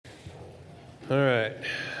All right.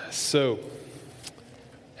 So,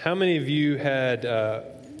 how many of you had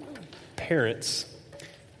parents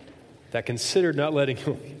that considered not letting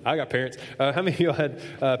you, I got parents. How many of you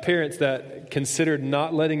had parents that considered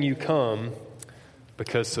not letting you come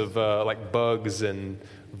because of like bugs and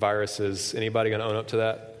viruses? Anybody going to own up to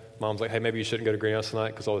that? Mom's like, hey, maybe you shouldn't go to greenhouse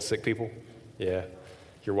tonight because all the sick people. Yeah.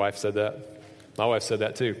 Your wife said that. My wife said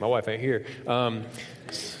that too. My wife ain't here.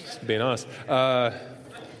 Just being honest.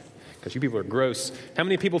 Because you people are gross. How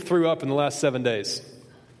many people threw up in the last 7 days?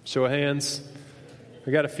 Show of hands.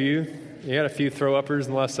 We got a few. You got a few throw-uppers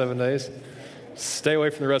in the last 7 days. Stay away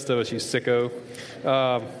from the rest of us, you sicko.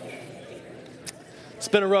 It's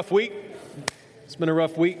been a rough week.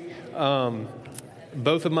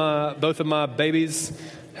 Both of my babies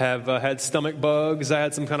have had stomach bugs. I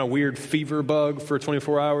had some kind of weird fever bug for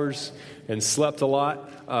 24 hours and slept a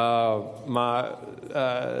lot. My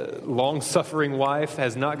long-suffering wife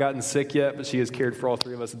has not gotten sick yet, but she has cared for all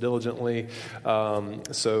three of us diligently.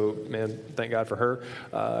 So, man, thank God for her,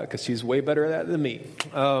 because she's way better at that than me.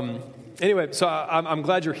 Anyway, so I'm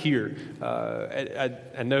glad you're here.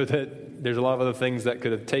 I know that there's a lot of other things that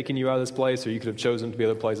could have taken you out of this place, or you could have chosen to be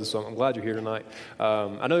other places, so I'm glad you're here tonight.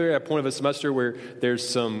 I know you're at a point of a semester where there's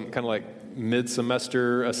some kind of like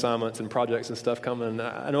mid-semester assignments and projects and stuff coming.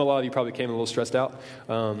 I know a lot of you probably came a little stressed out.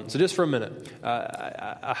 So just for a minute,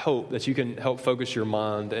 I hope that you can help focus your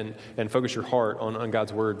mind and focus your heart on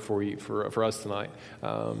God's word for us tonight.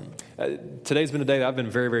 Today's been a day that I've been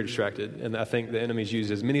very, very distracted, and I think the enemy's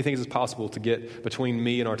used as many things as possible to get between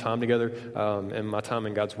me and our time together and my time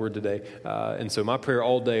in God's word today. And so my prayer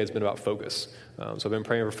all day has been about focus. So I've been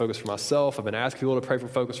praying for focus for myself. I've been asking people to pray for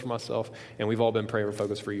focus for myself, and we've all been praying for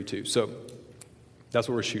focus for you too. So that's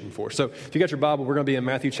what we're shooting for. So if you got your Bible, we're going to be in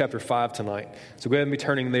Matthew chapter 5 tonight. So go ahead and be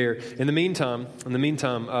turning there. In the meantime,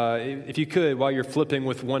 if you could, while you're flipping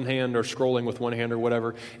with one hand or scrolling with one hand or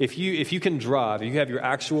whatever, if you can drive, if you have your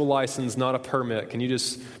actual license, not a permit, can you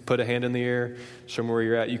just put a hand in the air, show me where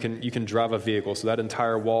you're at? You can drive a vehicle. So that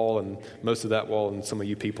entire wall and most of that wall and some of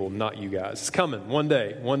you people, not you guys. It's coming one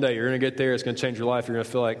day. One day you're going to get there. It's going to change your life. You're going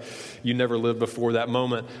to feel like you never lived before that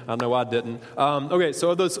moment. I know I didn't. Okay,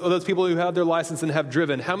 so of those people who have their license and have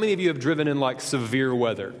driven, how many of you have driven in like severe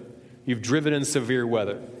weather? You've driven in severe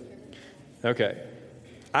weather. Okay.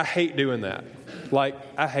 I hate doing that. Like,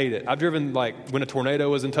 I hate it. I've driven like when a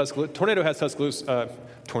tornado was in Tuscaloosa. Tornado has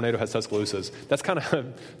Tuscaloosas. That's kind of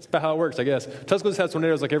that's about how it works, I guess. Tuscaloosa has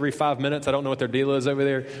tornadoes like every 5 minutes. I don't know what their deal is over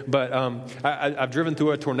there. But I've driven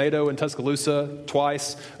through a tornado in Tuscaloosa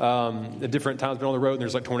twice at different times. Been on the road, and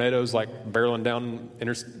there's like tornadoes like barreling down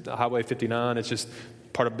Highway 59. It's just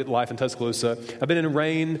part of life in Tuscaloosa. I've been in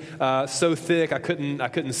rain so thick I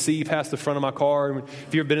couldn't see past the front of my car.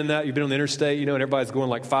 If you've ever been in that, you've been on the interstate, and everybody's going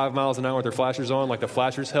like 5 miles an hour with their flashers on, like the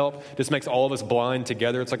flashers help. Just makes all of us blind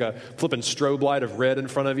together. It's like a flipping strobe light of red in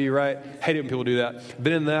front of you, right? Hate it when people do that.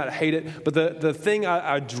 Been in that, hate it. But the thing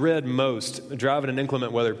I dread most, driving in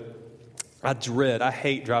inclement weather, I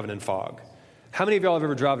hate driving in fog. How many of y'all have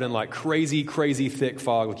ever driven in like crazy, crazy thick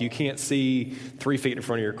fog, like you can't see 3 feet in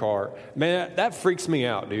front of your car? Man, that freaks me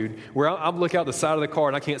out, dude. Where I look out the side of the car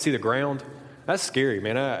and I can't see the ground. That's scary,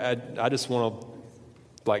 man. I just want to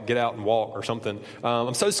like get out and walk or something.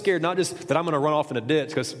 I'm so scared, not just that I'm going to run off in a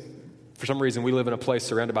ditch, because for some reason we live in a place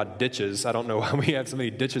surrounded by ditches. I don't know why we have so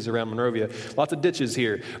many ditches around Monrovia. Lots of ditches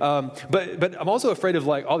here. But I'm also afraid of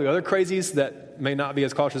like all the other crazies that may not be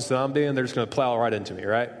as cautious as I'm being. They're just going to plow right into me,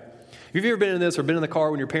 right? If you've ever been in this or been in the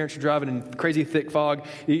car when your parents are driving in crazy thick fog,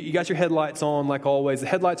 you got your headlights on like always. The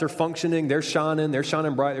headlights are functioning. They're shining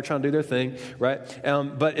bright. They're trying to do their thing, right?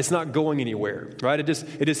 But it's not going anywhere, right? It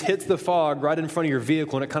just hits the fog right in front of your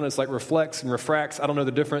vehicle, and it kind of like reflects and refracts. I don't know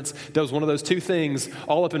the difference. It does one of those two things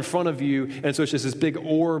all up in front of you, and so it's just this big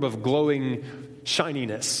orb of glowing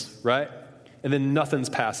shininess, right? And then nothing's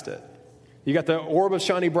past it. You got the orb of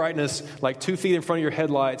shiny brightness like 2 feet in front of your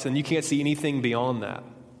headlights, and you can't see anything beyond that.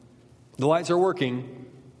 The lights are working.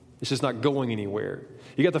 It's just not going anywhere.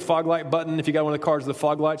 You got the fog light button. If you got one of the cars with the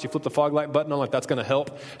fog lights, you flip the fog light button on, like that's going to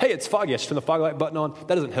help. Hey, it's foggy. I should turn the fog light button on.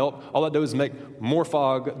 That doesn't help. All that does is make more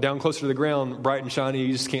fog down closer to the ground, bright and shiny.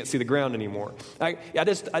 You just can't see the ground anymore.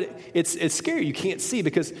 It's scary. You can't see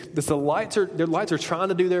because their lights are trying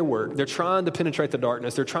to do their work. They're trying to penetrate the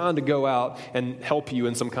darkness. They're trying to go out and help you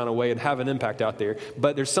in some kind of way and have an impact out there.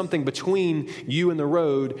 But there's something between you and the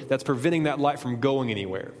road that's preventing that light from going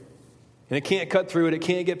anywhere. And it can't cut through it. It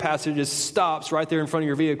can't get past it. It just stops right there in front of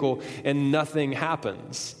your vehicle and nothing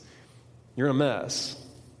happens. You're in a mess.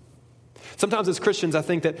 Sometimes as Christians, I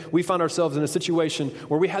think that we find ourselves in a situation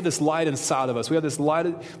where we have this light inside of us. We have this light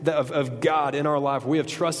of God in our life. We have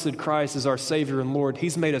trusted Christ as our Savior and Lord.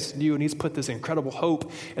 He's made us new, and He's put this incredible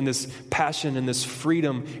hope and this passion and this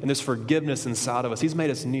freedom and this forgiveness inside of us. He's made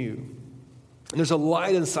us new. And there's a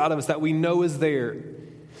light inside of us that we know is there,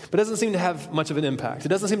 but it doesn't seem to have much of an impact. It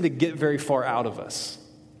doesn't seem to get very far out of us.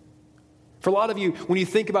 For a lot of you, when you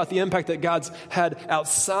think about the impact that God's had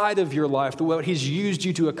outside of your life, the way He's used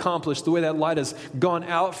you to accomplish, the way that light has gone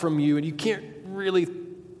out from you, and you can't really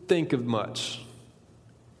think of much.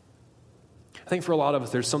 I think for a lot of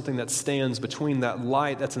us, there's something that stands between that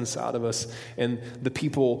light that's inside of us and the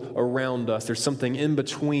people around us. There's something in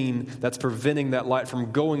between that's preventing that light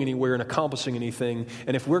from going anywhere and accomplishing anything.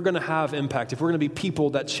 And if we're going to have impact, if we're going to be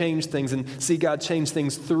people that change things and see God change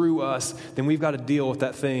things through us, then we've got to deal with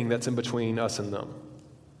that thing that's in between us and them.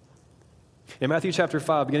 In Matthew chapter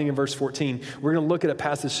 5, beginning in verse 14, we're going to look at a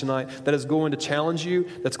passage tonight that is going to challenge you,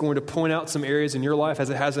 that's going to point out some areas in your life, as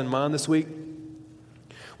it has in mine this week,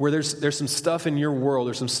 where there's some stuff in your world,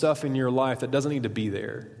 there's some stuff in your life that doesn't need to be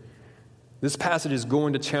there. This passage is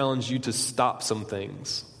going to challenge you to stop some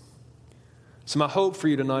things. So my hope for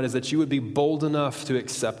you tonight is that you would be bold enough to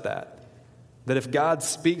accept that. That if God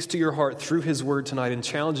speaks to your heart through His word tonight and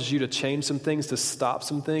challenges you to change some things, to stop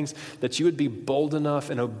some things, that you would be bold enough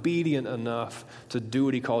and obedient enough to do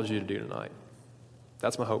what He calls you to do tonight.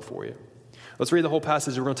 That's my hope for you. Let's read the whole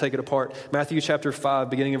passage. We're going to take it apart. Matthew chapter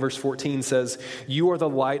 5, beginning in verse 14 says, "You are the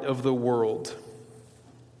light of the world.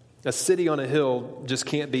 A city on a hill just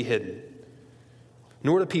can't be hidden.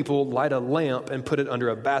 Nor do people light a lamp and put it under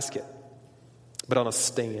a basket, but on a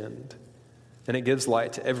stand. And it gives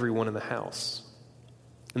light to everyone in the house.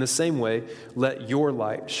 In the same way, let your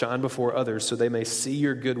light shine before others so they may see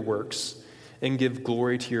your good works and give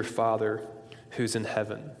glory to your Father who's in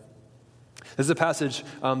heaven." This is a passage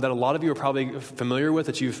that a lot of you are probably familiar with,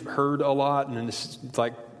 that you've heard a lot, and it's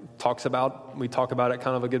like we talk about it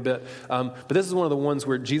kind of a good bit. But this is one of the ones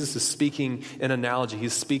where Jesus is speaking in analogy.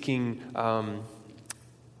 He's speaking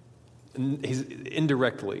he's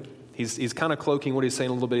indirectly. He's kind of cloaking what he's saying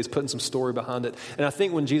a little bit. He's putting some story behind it. And I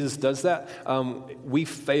think when Jesus does that, we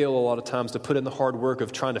fail a lot of times to put in the hard work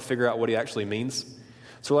of trying to figure out what he actually means.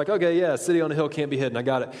 So we're like, okay, yeah, city on a hill can't be hidden. I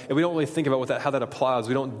got it. And we don't really think about how that applies.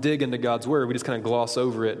 We don't dig into God's word. We just kind of gloss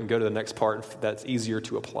over it and go to the next part that's easier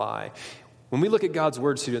to apply. When we look at God's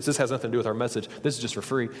word, students, this has nothing to do with our message. This is just for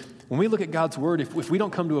free. When we look at God's word, if we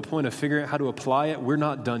don't come to a point of figuring out how to apply it, we're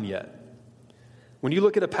not done yet. When you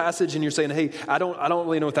look at a passage and you're saying, hey, I don't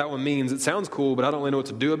really know what that one means. It sounds cool, but I don't really know what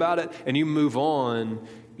to do about it. And you move on,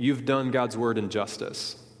 you've done God's word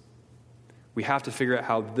injustice. We have to figure out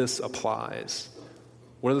how this applies.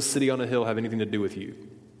 What does the city on a hill have anything to do with you?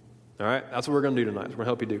 All right, that's what we're going to do tonight. We're going to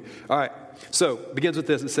help you do. All right, so it begins with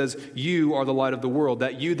this. It says, you are the light of the world.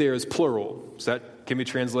 That you there is plural. So that can be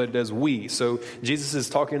translated as we. So Jesus is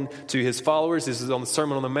talking to his followers. This is on the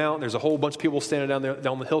Sermon on the Mount. There's a whole bunch of people standing down there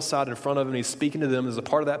on the hillside in front of him. He's speaking to them. There's a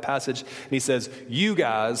part of that passage. And he says, you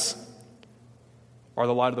guys are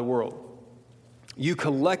the light of the world. You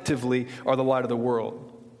collectively are the light of the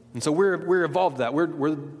world. And so we're involved in that.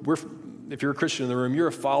 We're if you're a Christian in the room, you're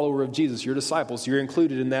a follower of Jesus. You're a disciple, so you're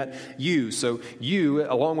included in that you. So you,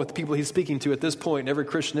 along with the people he's speaking to at this point, and every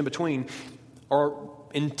Christian in between, are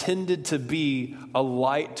intended to be a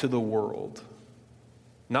light to the world.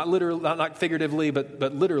 Not literally, not figuratively,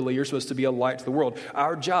 but literally, you're supposed to be a light to the world.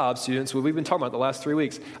 Our job, students, what we've been talking about the last 3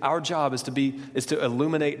 weeks, our job is to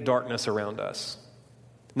illuminate darkness around us.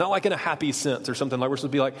 Not like in a happy sense or something, like we're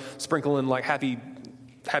supposed to be like sprinkling like happy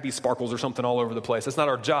sparkles or something all over the place. That's not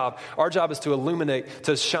our job. Our job is to illuminate,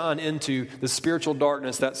 to shine into the spiritual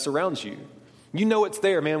darkness that surrounds you. You know it's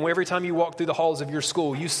there, man. Every time you walk through the halls of your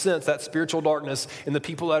school, you sense that spiritual darkness in the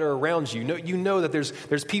people that are around you. You know that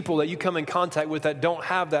there's people that you come in contact with that don't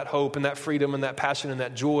have that hope and that freedom and that passion and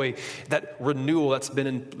that joy, that renewal that's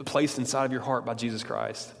been placed inside of your heart by Jesus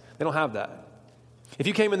Christ. They don't have that. If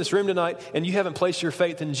you came in this room tonight and you haven't placed your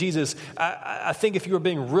faith in Jesus, I think if you were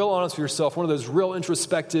being real honest with yourself, one of those real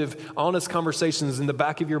introspective, honest conversations in the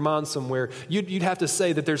back of your mind somewhere, you'd have to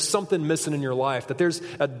say that there's something missing in your life, that there's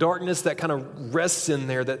a darkness that kind of rests in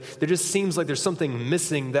there, that there just seems like there's something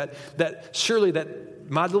missing, that surely that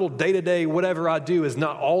my little day-to-day whatever I do is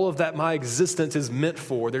not all of that my existence is meant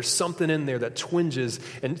for. There's something in there that twinges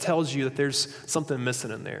and tells you that there's something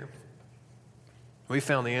missing in there. We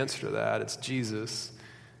found the answer to that. It's Jesus.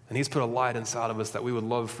 And he's put a light inside of us that we would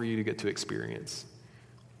love for you to get to experience.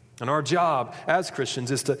 And our job as Christians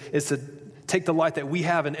is to take the light that we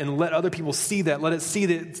have and let other people see that. Let it see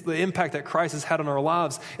the impact that Christ has had on our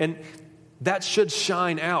lives. And that should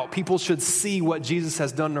shine out. People should see what Jesus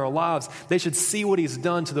has done in our lives. They should see what he's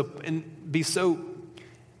done and be so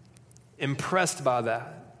impressed by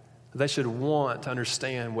that. They should want to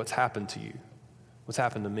understand what's happened to you, what's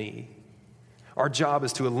happened to me. Our job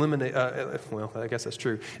is to eliminate, well, I guess that's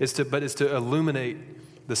true, is to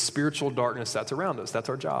illuminate the spiritual darkness that's around us. That's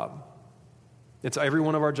our job. It's every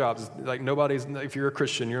one of our jobs. Like nobody's, if you're a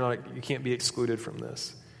Christian, you can't be excluded from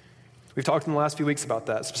this. We've talked in the last few weeks about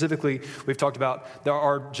that. Specifically, we've talked about that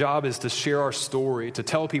our job is to share our story, to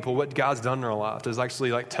tell people what God's done in our life, to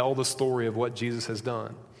actually tell the story of what Jesus has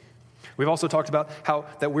done. We've also talked about how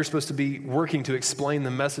that we're supposed to be working to explain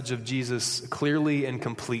the message of Jesus clearly and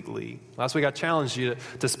completely. Last week I challenged you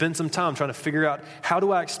to spend some time trying to figure out, how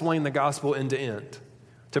do I explain the gospel end to end?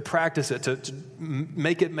 To practice it, to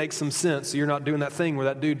make it make some sense so you're not doing that thing where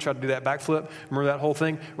that dude tried to do that backflip. Remember that whole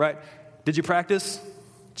thing, right? Did you practice?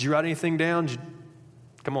 Did you write anything down?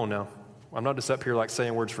 Come on now. I'm not just up here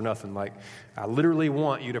saying words for nothing. I literally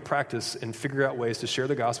want you to practice and figure out ways to share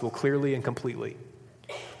the gospel clearly and completely.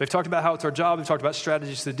 We've talked about how it's our job. We've talked about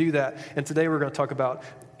strategies to do that. And today we're going to talk about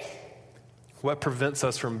what prevents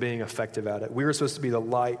us from being effective at it. We are supposed to be the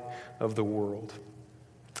light of the world.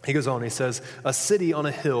 He goes on, he says, a city on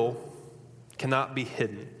a hill cannot be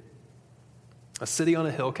hidden. A city on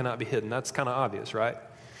a hill cannot be hidden. That's kind of obvious, right?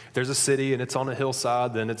 If there's a city and it's on a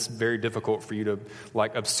hillside, then it's very difficult for you to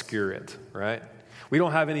obscure it, right? We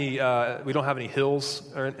don't have any hills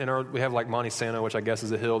in our. We have Monte Sano, which I guess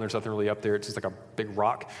is a hill. And there's nothing really up there. It's just a big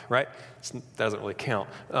rock, right? That doesn't really count.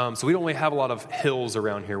 So we don't really have a lot of hills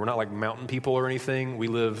around here. We're not mountain people or anything. We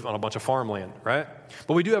live on a bunch of farmland, right?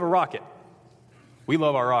 But we do have a rocket. We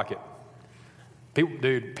love our rocket.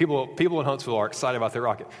 People in Huntsville are excited about their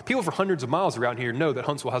rocket. People for hundreds of miles around here know that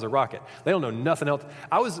Huntsville has a rocket. They don't know nothing else.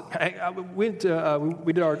 We did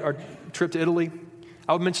our trip to Italy.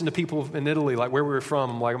 I would mention to people in Italy, where we were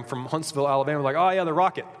from. I'm from Huntsville, Alabama. Oh yeah, the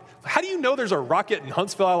rocket. How do you know there's a rocket in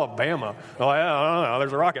Huntsville, Alabama? Yeah, I don't know.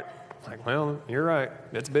 There's a rocket. Well, you're right.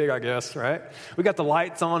 It's big, I guess, right? We got the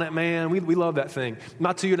lights on it, man. We love that thing.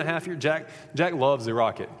 My 2.5 year Jack loves the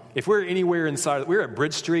rocket. If we're anywhere inside, we're at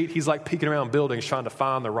Bridge Street, he's peeking around buildings trying to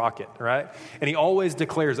find the rocket, right? And he always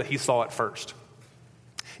declares that he saw it first.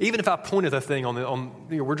 Even if I point at the thing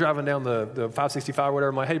we're driving down the 565 or whatever,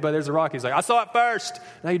 I'm like, hey, buddy, there's a rocket. He's like, I saw it first.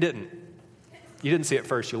 No, you didn't. You didn't see it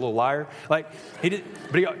first, you little liar. He did,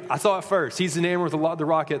 but I saw it first. He's enamored with the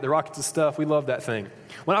rocket. The rocket's the stuff. We love that thing.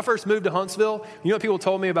 When I first moved to Huntsville, you know what people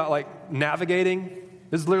told me about navigating?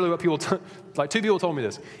 This is literally what people, two people told me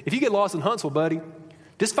this. If you get lost in Huntsville, buddy,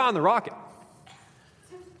 just find the rocket.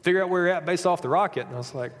 Figure out where you're at based off the rocket. And I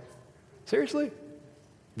was like, seriously?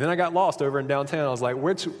 Then I got lost over in downtown. I was like,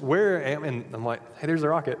 where am I? And I'm like, hey, there's the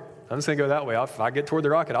rocket. I'm just going to go that way. If I get toward the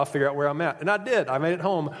rocket, I'll figure out where I'm at. And I did. I made it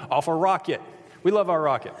home off a rocket. We love our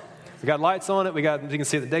rocket. We got lights on it. You can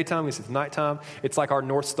see it in the daytime. We see it at nighttime. It's like our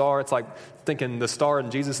North Star. It's like thinking the star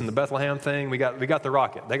and Jesus and the Bethlehem thing. We got the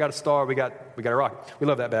rocket. They got a star. We got a rocket. We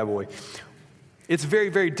love that bad boy. It's very,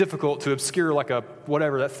 very difficult to obscure that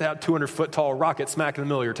 200-foot tall rocket smack in the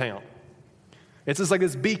middle of your town. It's just like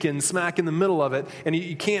this beacon smack in the middle of it, and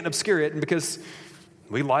you can't obscure it because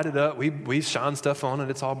we light it up. We shine stuff on it.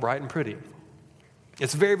 It's all bright and pretty.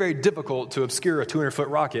 It's very, very difficult to obscure a 200-foot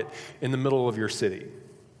rocket in the middle of your city. And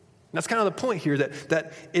that's kind of the point here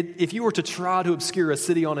that if you were to try to obscure a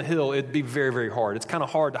city on a hill, it'd be very, very hard. It's kind of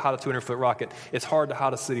hard to hide a 200-foot rocket. It's hard to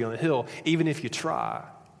hide a city on a hill, even if you try.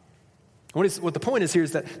 What the point is here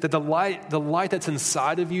is that the light that's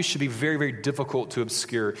inside of you should be very, very difficult to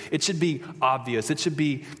obscure. It should be obvious. It should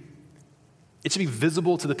be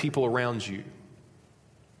visible to the people around you.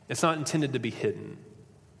 It's not intended to be hidden.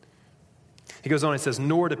 He goes on and says,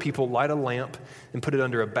 nor do people light a lamp and put it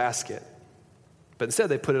under a basket, but instead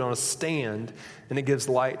they put it on a stand, and it gives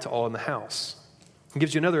light to all in the house. He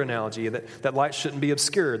gives you another analogy that light shouldn't be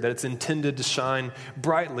obscured, that it's intended to shine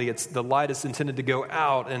brightly. The light is intended to go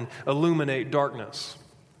out and illuminate darkness.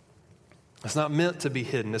 It's not meant to be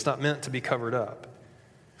hidden. It's not meant to be covered up.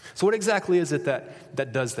 So what exactly is it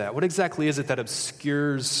that does that? What exactly is it that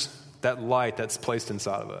obscures that light that's placed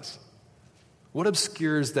inside of us? What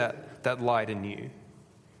obscures that light in you?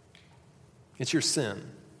 It's your sin.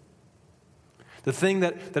 The thing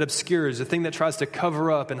that obscures, the thing that tries to cover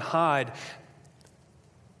up and hide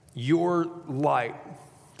your light,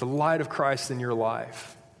 the light of Christ in your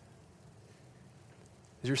life,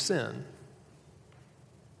 is your sin.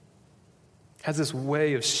 It has this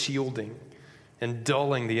way of shielding and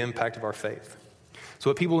dulling the impact of our faith. So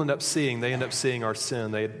what people end up seeing, they end up seeing our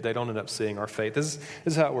sin. They don't end up seeing our faith. This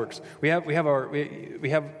is how it works. We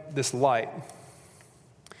have this light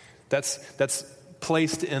that's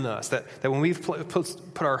placed in us, that when we've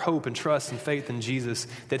put our hope and trust and faith in Jesus,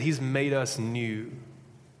 that he's made us new.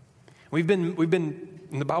 We've been,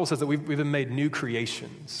 and the Bible says that we've been made new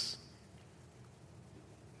creations.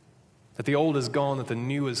 That the old is gone, that the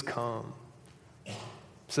new has come. It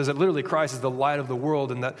says that literally Christ is the light of the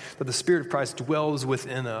world, and that the Spirit of Christ dwells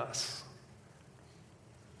within us.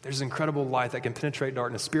 There's incredible light that can penetrate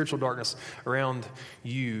darkness, spiritual darkness around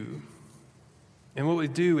you. And what we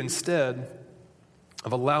do instead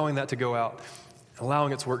of allowing that to go out,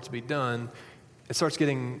 allowing its work to be done, it starts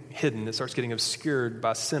getting hidden. It starts getting obscured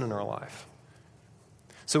by sin in our life.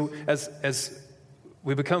 So after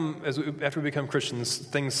we become Christians,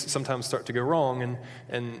 things sometimes start to go wrong,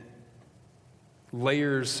 and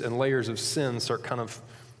layers and layers of sin start kind of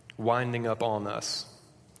winding up on us.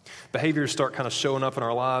 Behaviors start kind of showing up in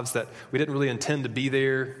our lives that we didn't really intend to be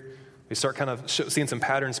there. We start kind of seeing some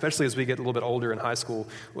patterns, especially as we get a little bit older in high school.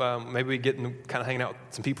 Maybe we get kind of hanging out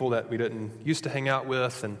with some people that we didn't used to hang out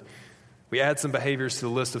with, and we add some behaviors to the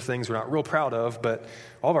list of things we're not real proud of, but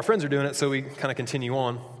all of our friends are doing it, so we kind of continue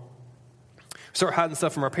on. We start hiding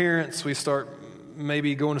stuff from our parents. We start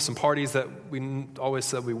maybe going to some parties that we always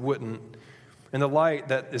said we wouldn't. And the light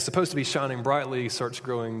that is supposed to be shining brightly starts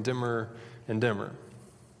growing dimmer and dimmer.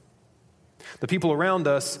 The people around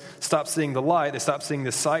us stop seeing the light. They stop seeing the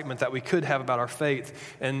excitement that we could have about our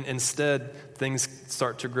faith. And instead, things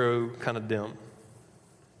start to grow kind of dim.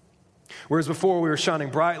 Whereas before we were shining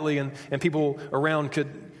brightly and people around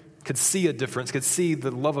could see a difference, could see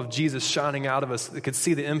the love of Jesus shining out of us, they could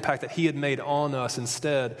see the impact that he had made on us.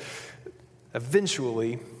 Instead,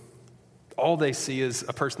 eventually, all they see is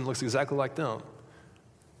a person that looks exactly like them.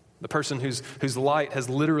 The person whose light has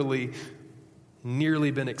literally nearly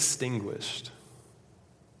been extinguished.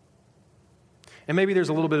 And maybe there's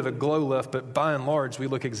a little bit of a glow left, but by and large, we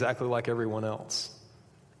look exactly like everyone else.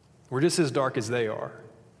 We're just as dark as they are.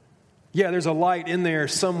 Yeah, there's a light in there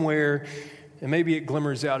somewhere, and maybe it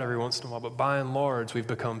glimmers out every once in a while, but by and large, we've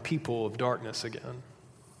become people of darkness again,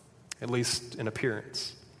 at least in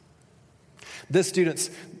appearance. Students,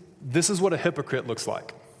 this is what a hypocrite looks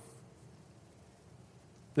like.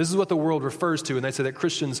 This is what the world refers to, and they say that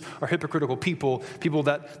Christians are hypocritical people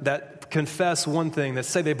that confess one thing, that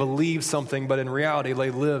say they believe something, but in reality,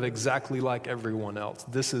 they live exactly like everyone else.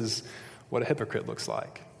 This is what a hypocrite looks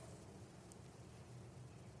like.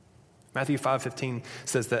 Matthew 5:15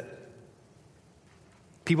 says that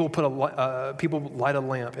people light a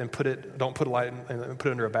lamp and don't put a light and put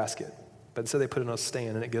it under a basket, but instead they put it on a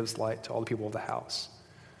stand, and it gives light to all the people of the house.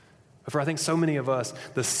 But for I think so many of us,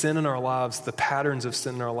 the sin in our lives, the patterns of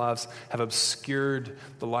sin in our lives have obscured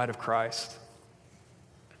the light of Christ.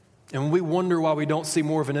 And when we wonder why we don't see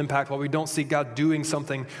more of an impact, why we don't see God doing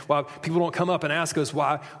something, why people don't come up and ask us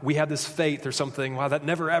why we have this faith or something, why that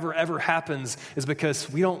never, ever, ever happens, is because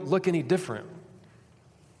we don't look any different.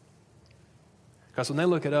 Because when they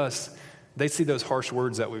look at us, they see those harsh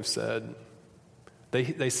words that we've said.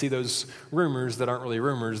 They see those rumors that aren't really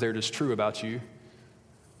rumors, they're just true about you.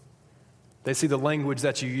 They see the language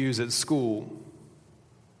that you use at school.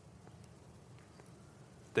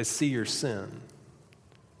 They see your sin.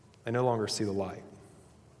 They no longer see the light.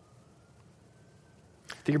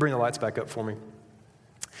 If you could bring the lights back up for me.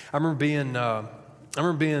 I remember being a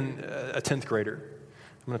 10th grader.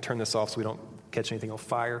 I'm going to turn this off so we don't catch anything on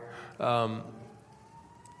fire. Yeah.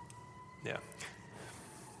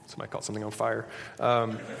 Somebody caught something on fire.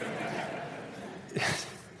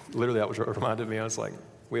 Literally, that was what reminded me. I was like,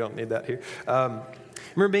 we don't need that here. I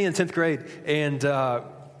remember being in 10th grade, and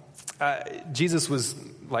Jesus was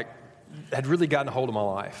had really gotten a hold of my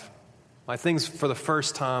life. Things for the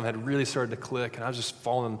first time had really started to click, and I was just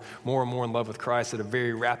falling more and more in love with Christ at a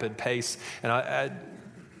very rapid pace. And I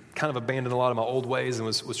kind of abandoned a lot of my old ways and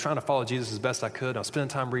was trying to follow Jesus as best I could. I was spending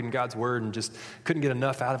time reading God's Word and just couldn't get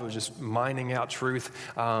enough out of it. Was just mining out truth.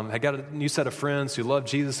 I got a new set of friends who loved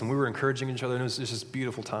Jesus, and we were encouraging each other, and it was just a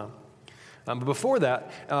beautiful time. But before that,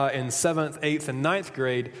 in 7th, 8th, and 9th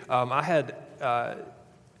grade, I had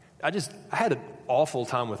an awful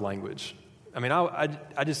time with language. I mean, I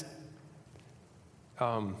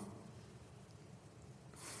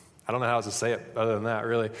don't know how else to say it other than that,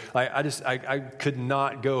 really. I could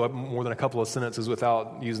not go up more than a couple of sentences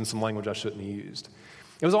without using some language I shouldn't have used.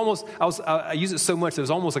 It was almost, I used it so much, it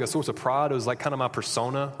was almost like a source of pride. It was like kind of my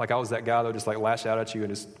persona. Like I was that guy that would just lash out at you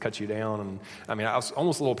and just cut you down. And I mean, I was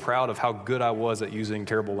almost a little proud of how good I was at using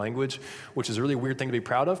terrible language, which is a really weird thing to be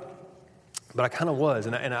proud of. But I kind of was.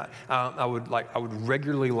 And I would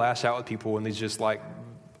regularly lash out at people in these just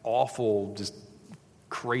awful, just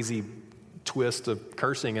crazy twist of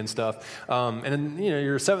cursing and stuff. And then,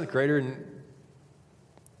 you're a 7th grader, and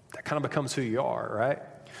that kind of becomes who you are, right?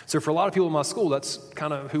 So for a lot of people in my school, that's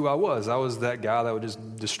kind of who I was. I was that guy that would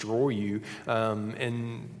just destroy you,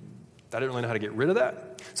 and I didn't really know how to get rid of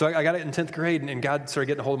that. So I got it in 10th grade, and God started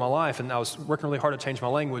getting a hold of my life, and I was working really hard to change my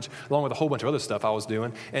language, along with a whole bunch of other stuff I was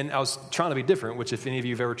doing, and I was trying to be different, which if any of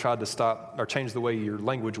you have ever tried to stop or change the way your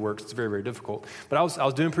language works, it's very, very difficult. But I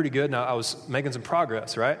was doing pretty good, and I was making some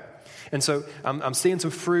progress, right? And so I'm seeing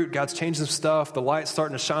some fruit. God's changing some stuff. The light's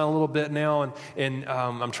starting to shine a little bit now, and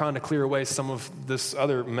I'm trying to clear away some of this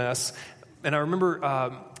other mess. And I remember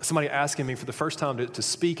somebody asking me for the first time to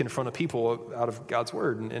speak in front of people out of God's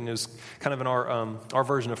Word, and it was kind of in our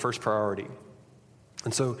version of First Priority.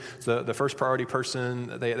 And so the First Priority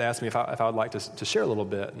person, they asked me if I would like to share a little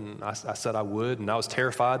bit, and I said I would, and I was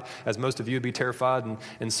terrified, as most of you would be terrified,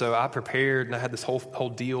 and so I prepared, and I had this whole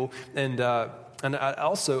deal, and I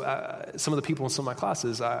also, some of the people in some of my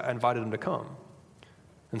classes, I invited them to come.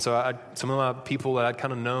 And so some of my people that I'd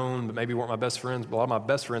kind of known, but maybe weren't my best friends, but a lot of my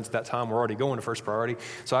best friends at that time were already going to First Priority.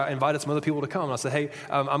 So I invited some other people to come. And I said, hey,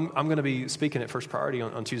 I'm going to be speaking at First Priority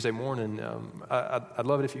on Tuesday morning. I'd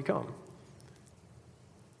love it if you come.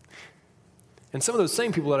 And some of those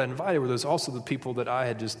same people that I invited were those also the people that I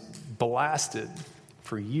had just blasted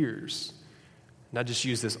for years. And I just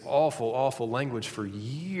used this awful, awful language for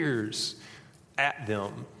years at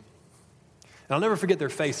them. And I'll never forget their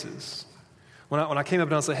faces. When I came up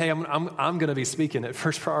and I said, hey, I'm going to be speaking at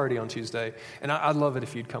First Priority on Tuesday, and I'd love it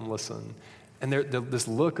if you'd come listen. And this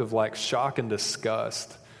look of like shock and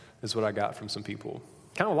disgust is what I got from some people.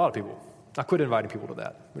 Kind of a lot of people. I quit inviting people to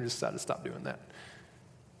that. We just decided to stop doing that.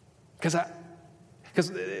 Because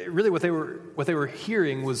really what they were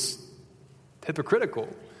hearing was hypocritical.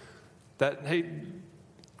 That, hey,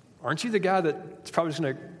 aren't you the guy that's probably just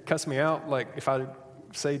going to cuss me out, like if I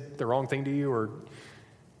say the wrong thing to you, or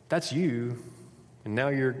that's you, and now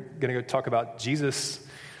you're going to go talk about Jesus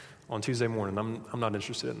on Tuesday morning. I'm not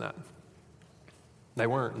interested in that. They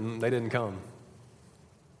weren't, and they didn't come.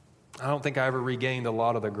 I don't think I ever regained a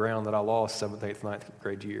lot of the ground that I lost 7th, 8th, 9th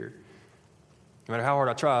grade year. No matter how hard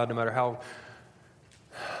I tried, no matter how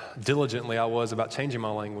diligently I was about changing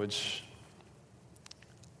my language,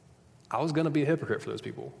 I was going to be a hypocrite for those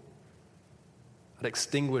people. I'd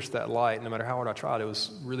extinguished that light. No matter how hard I tried, it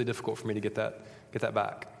was really difficult for me to get that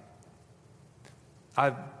back. I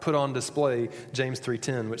put on display James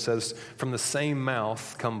 3:10, which says, from the same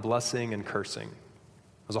mouth come blessing and cursing.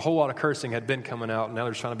 There's a whole lot of cursing had been coming out, and now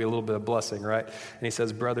there's trying to be a little bit of blessing, right? And he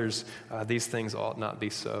says, brothers, these things ought not be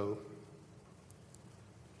so.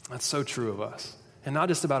 That's so true of us. And not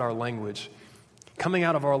just about our language. Coming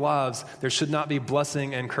out of our lives, there should not be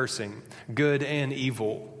blessing and cursing, good and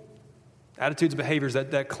evil. Attitudes and behaviors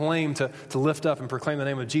that claim to lift up and proclaim the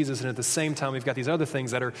name of Jesus, and at the same time, we've got these other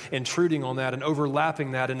things that are intruding on that and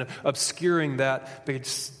overlapping that and obscuring that. But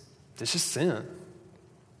it's just sin.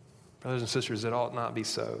 Brothers and sisters, it ought not be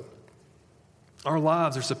so. Our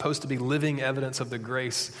lives are supposed to be living evidence of the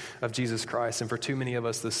grace of Jesus Christ, and for too many of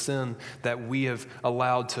us, the sin that we have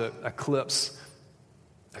allowed to eclipse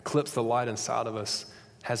the light inside of us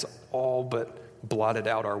has all but blotted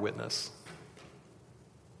out our witness.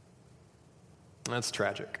 That's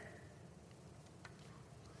tragic.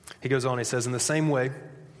 He goes on, he says, in the same way,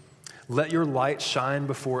 let your light shine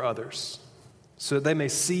before others, so that they may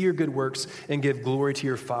see your good works and give glory to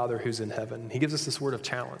your Father who's in heaven. He gives us this word of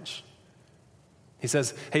challenge. He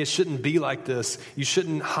says, hey, it shouldn't be like this. You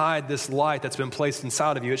shouldn't hide this light that's been placed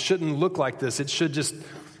inside of you. It shouldn't look like this. It should just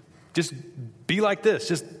be like this.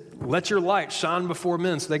 Just let your light shine before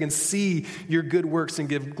men so they can see your good works and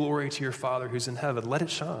give glory to your Father who's in heaven. Let it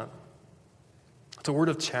shine. It's a word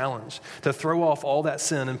of challenge to throw off all that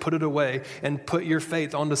sin and put it away and put your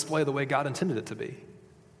faith on display the way God intended it to be.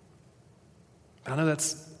 I know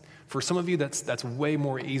for some of you, that's way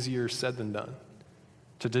more easier said than done.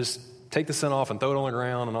 To just take the sin off and throw it on the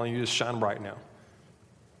ground and all you just shine bright now.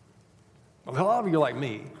 But a lot of you are like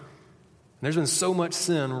me. And there's been so much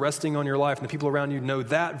sin resting on your life, and the people around you know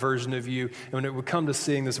that version of you. And when it would come to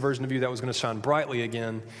seeing this version of you that was going to shine brightly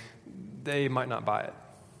again, they might not buy it.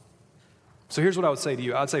 So here's what I would say to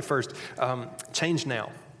you. I'd say first, change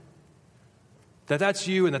now. That's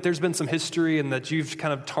you, and that there's been some history, and that you've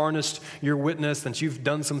kind of tarnished your witness, and you've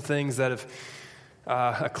done some things that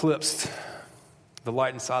have eclipsed the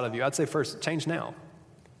light inside of you. I'd say first, change now.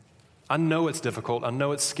 I know it's difficult. I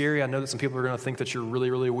know it's scary. I know that some people are going to think that you're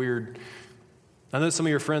really, really weird. I know some of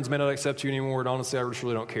your friends may not accept you anymore, and honestly, I just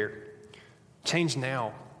really don't care. Change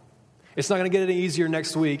now. It's not going to get any easier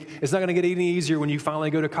next week. It's not going to get any easier when you finally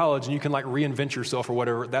go to college and you can reinvent yourself or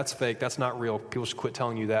whatever. That's fake. That's not real. People should quit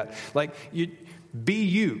telling you that. Be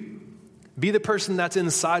you. Be the person that's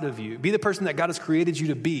inside of you. Be the person that God has created you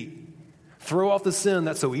to be. Throw off the sin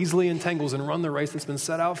that so easily entangles and run the race that's been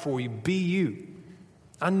set out for you. Be you.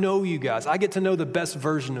 I know you guys. I get to know the best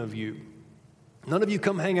version of you. None of you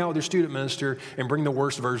come hang out with your student minister and bring the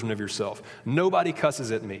worst version of yourself. Nobody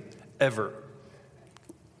cusses at me, ever.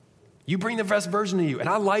 You bring the best version of you, and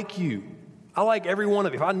I like you. I like every one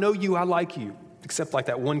of you. If I know you, I like you. Except like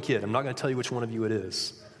that one kid. I'm not going to tell you which one of you it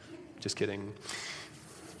is. Just kidding.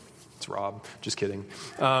 It's Rob. Just kidding.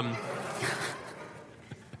 I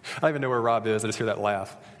don't even know where Rob is. I just hear that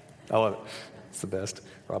laugh. I love it. It's the best.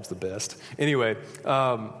 Rob's the best. Anyway,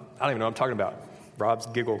 I don't even know what I'm talking about. Rob's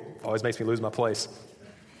giggle always makes me lose my place.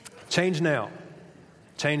 Change now.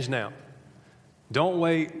 Change now. Don't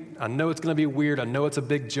wait. I know it's going to be weird. I know it's a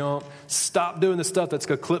big jump. Stop doing the stuff that's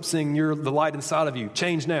eclipsing the light inside of you.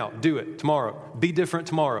 Change now. Do it tomorrow. Be different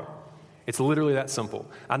tomorrow. It's literally that simple.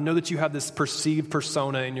 I know that you have this perceived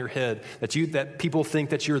persona in your head that people think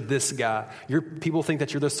that you're this guy. People think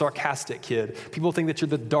that you're the sarcastic kid. People think that you're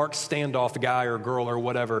the dark standoff guy or girl or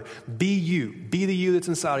whatever. Be you. Be the you that's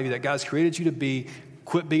inside of you that God's created you to be.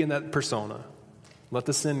 Quit being that persona. Let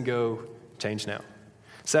the sin go. Change now.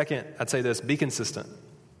 Second, I'd say this, be consistent.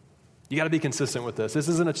 You got to be consistent with this. This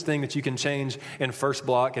isn't a thing that you can change in first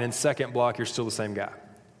block, and in second block, you're still the same guy.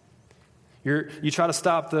 You try to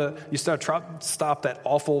stop that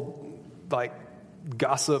awful, like,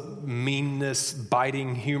 gossip, meanness,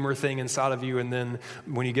 biting humor thing inside of you, and then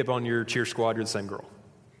when you get on your cheer squad, you're the same girl.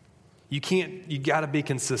 You got to be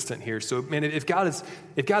consistent here. So, man, if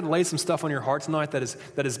God lays some stuff on your heart tonight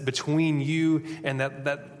that is between you and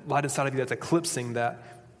that light inside of you that's eclipsing that,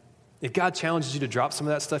 if God challenges you to drop some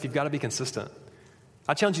of that stuff, you've got to be consistent.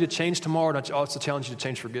 I challenge you to change tomorrow, and I also challenge you to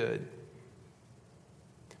change for good.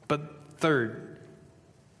 But third,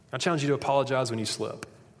 I challenge you to apologize when you slip.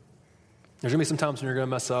 There's going to be some times when you're going to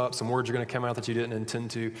mess up, some words are going to come out that you didn't intend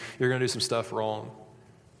to. You're going to do some stuff wrong.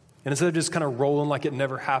 And instead of just kind of rolling like it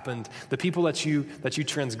never happened, the people that you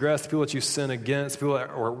transgress, the people that you sin against, people that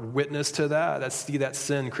are witness to that see that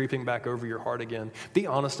sin creeping back over your heart again. Be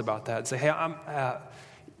honest about that. Say, hey,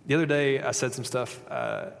 the other day I said some stuff.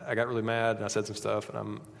 I got really mad and I said some stuff,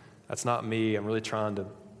 and that's not me. I'm really trying to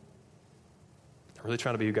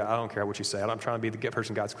be who God. I don't care what you say. I'm trying to be the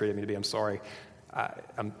person God's created me to be. I'm sorry.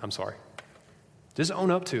 I'm sorry. Just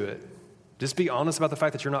own up to it. Just be honest about the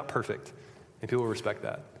fact that you're not perfect, and people will respect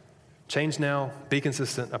that. Change now, be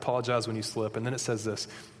consistent, apologize when you slip. And then it says this,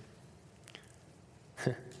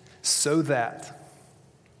 so that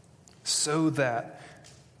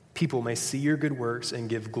people may see your good works and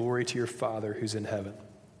give glory to your Father who's in heaven.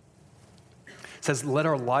 It says, let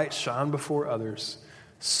our light shine before others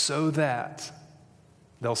so that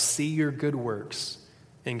they'll see your good works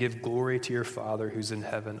and give glory to your Father who's in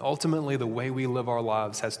heaven. Ultimately, the way we live our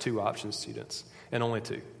lives has two options, students, and only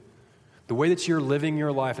two. The way that you're living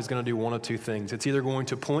your life is going to do one of two things. It's either going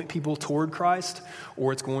to point people toward Christ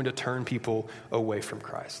or it's going to turn people away from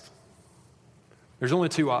Christ. There's only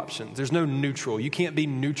two options. There's no neutral. You can't be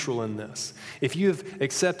neutral in this. If you've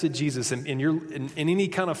accepted Jesus in any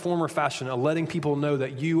kind of form or fashion, letting people know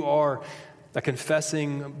that you are a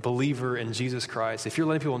confessing believer in Jesus Christ, if you're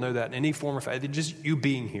letting people know that in any form or fashion, just you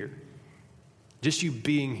being here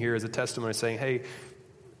is a testimony saying, hey,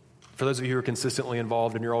 for those of you who are consistently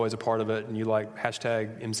involved and you're always a part of it and you like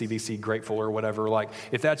hashtag MCVC grateful or whatever, like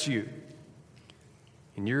if that's you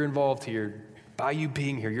and you're involved here, by you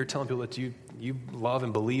being here, you're telling people that you love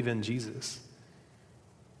and believe in Jesus.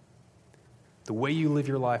 The way you live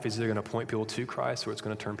your life is either going to point people to Christ or it's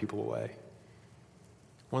going to turn people away.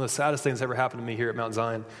 One of the saddest things that ever happened to me here at Mount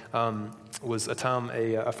Zion was a time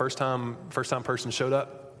a first-time person showed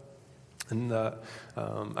up. And I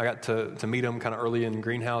got to meet them kind of early in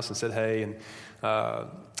Greenhouse and said, hey, and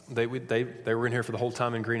they were in here for the whole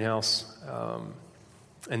time in Greenhouse.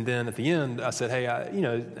 And then at the end, I said, hey, I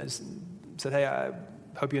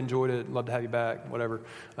hope you enjoyed it. Love to have you back, whatever.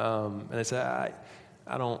 And they said,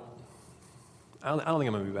 I don't think I'm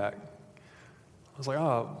going to be back. I was like,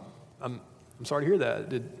 oh, I'm sorry to hear that.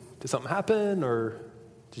 Did something happen, or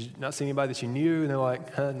did you not see anybody that you knew? And they're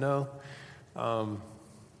like, no.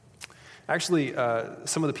 Actually,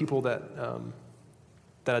 some of the people that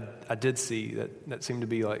I did see that seemed to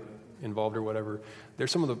be like involved or whatever, they're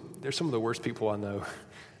some of the worst people I know,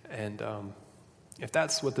 and if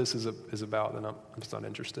that's what this is about, then I'm just not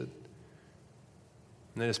interested.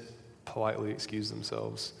 And they just politely excused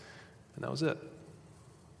themselves, and that was it. And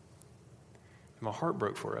my heart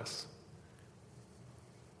broke for us.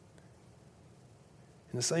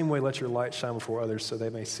 In the same way, let your light shine before others so they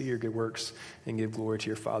may see your good works and give glory to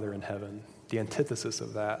your Father in heaven. The antithesis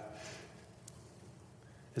of that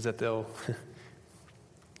is that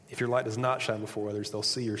if your light does not shine before others, they'll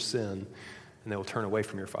see your sin and they will turn away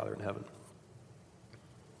from your Father in heaven.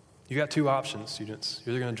 You got two options, students.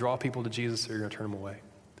 You're either going to draw people to Jesus or you're going to turn them away.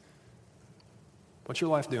 What's your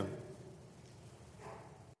life doing?